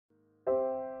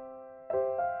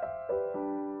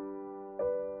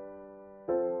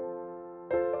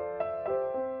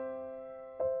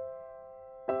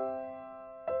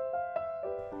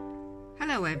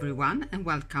Hello everyone and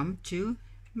welcome to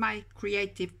my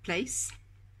creative place.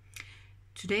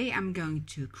 Today I'm going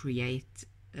to create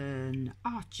an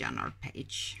art journal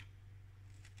page.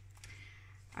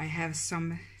 I have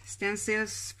some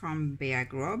stencils from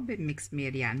Grob, mixed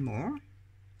media and more.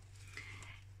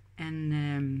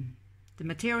 And the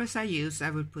materials I use,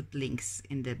 I will put links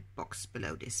in the box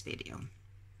below this video.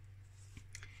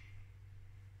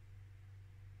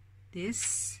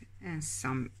 This and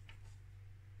some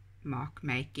mark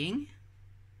making.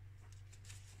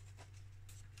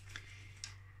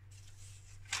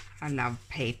 I love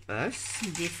papers,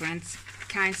 different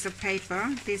kinds of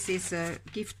paper. This is a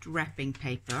gift wrapping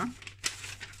paper,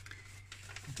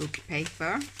 book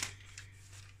paper,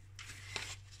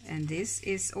 and this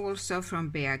is also from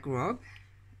Grob,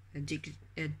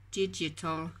 a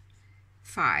digital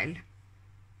file.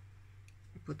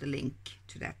 I put a link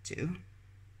to that too.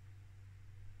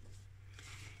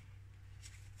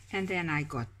 And then I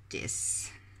got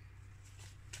this.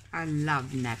 I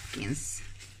love napkins.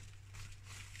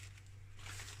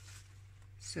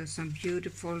 So some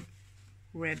beautiful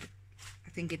red, I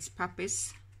think it's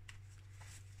poppies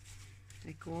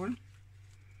they call.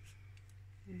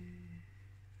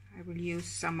 I will use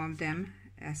some of them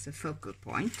as a focal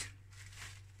point.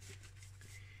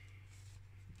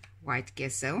 White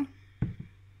gesso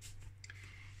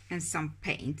and some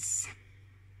paints.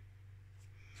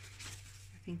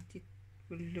 I think it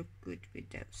will look good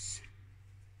with those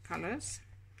colors,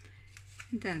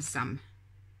 and then some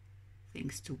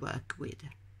things to work with.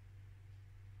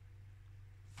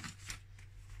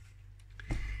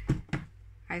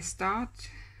 I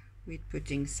start with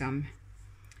putting some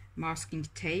masking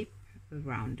tape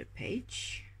around the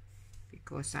page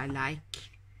because I like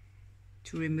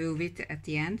to remove it at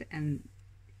the end, and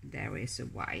there is a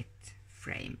white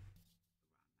frame.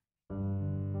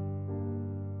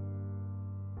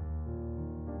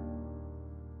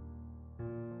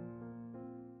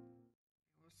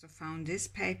 I found this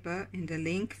paper in the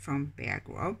link from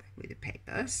Grob with the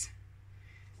papers,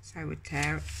 so I would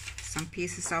tear some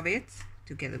pieces of it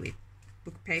together with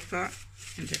book paper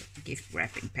and the gift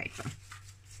wrapping paper,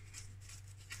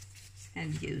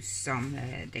 and use some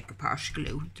decoupage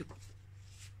glue to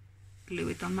glue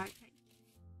it on my page.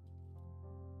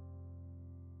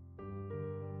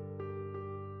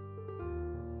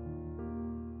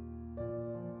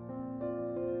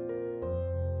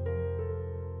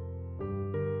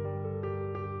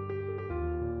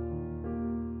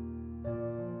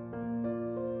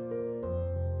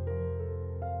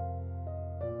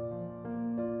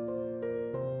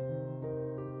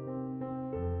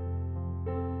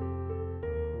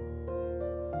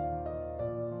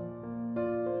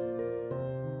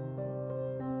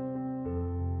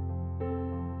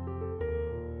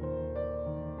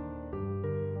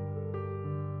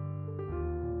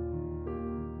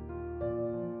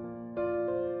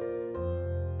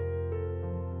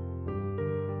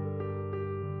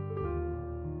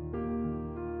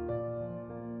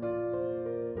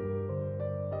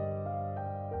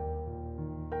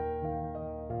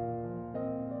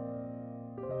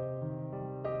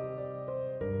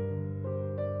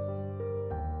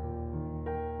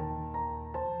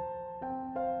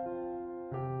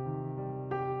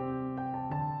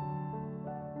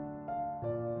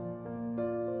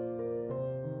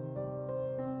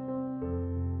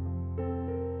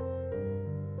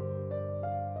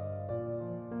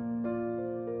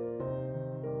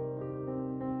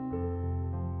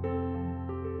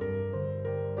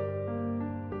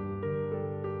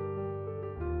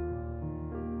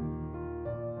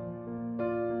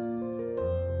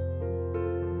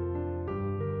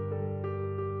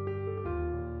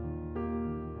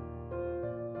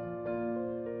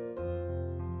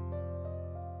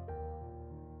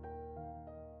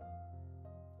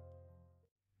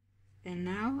 And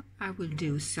now I will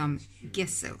do some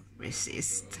gesso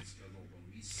resist.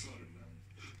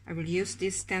 I will use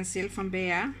this stencil from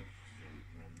Bea,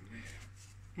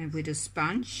 and with a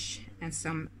sponge and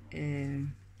some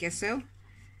gesso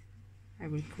I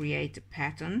will create a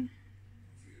pattern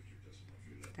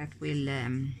that will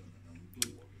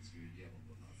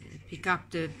pick up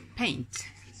the paint,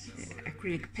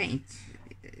 acrylic paint,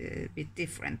 a bit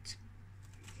different.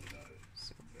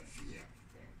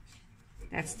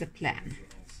 That's the plan.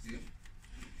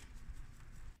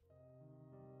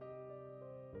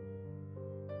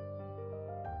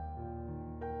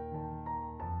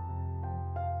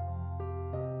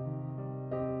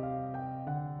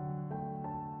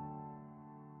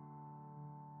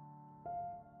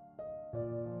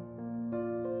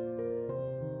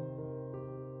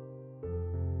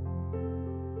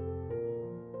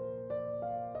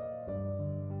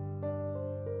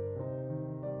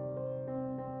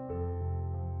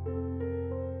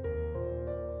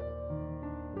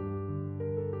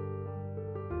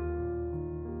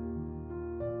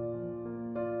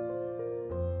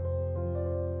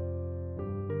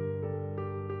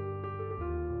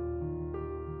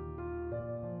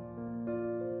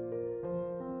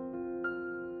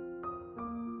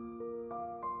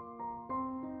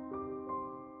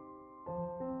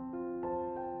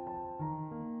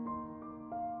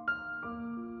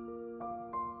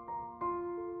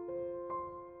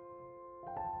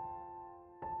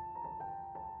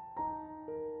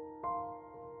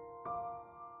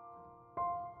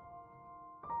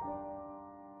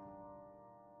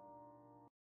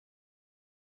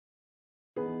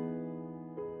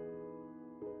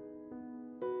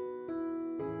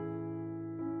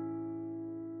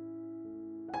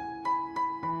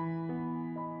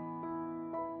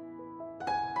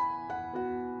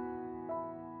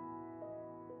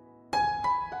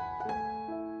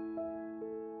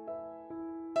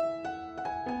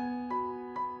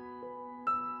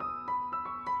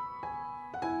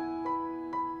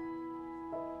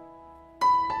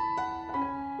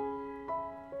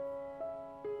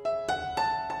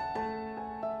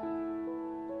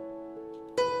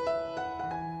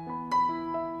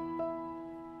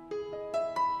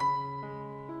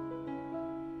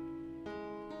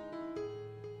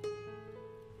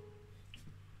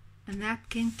 A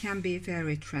napkin can be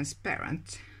very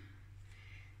transparent,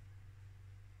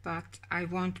 but I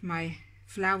want my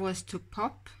flowers to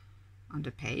pop on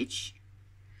the page.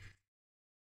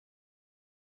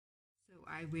 So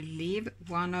I will leave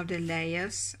one of the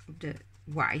layers of the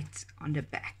white on the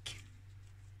back.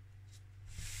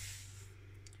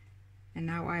 And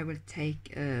now I will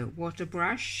take a water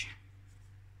brush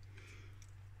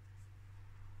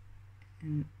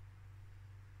and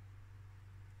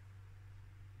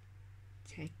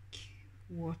take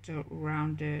water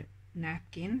around the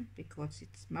napkin because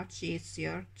it's much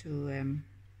easier to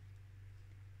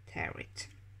tear it.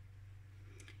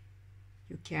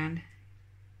 You can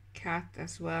cut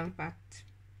as well, but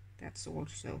that's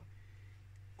also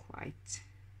quite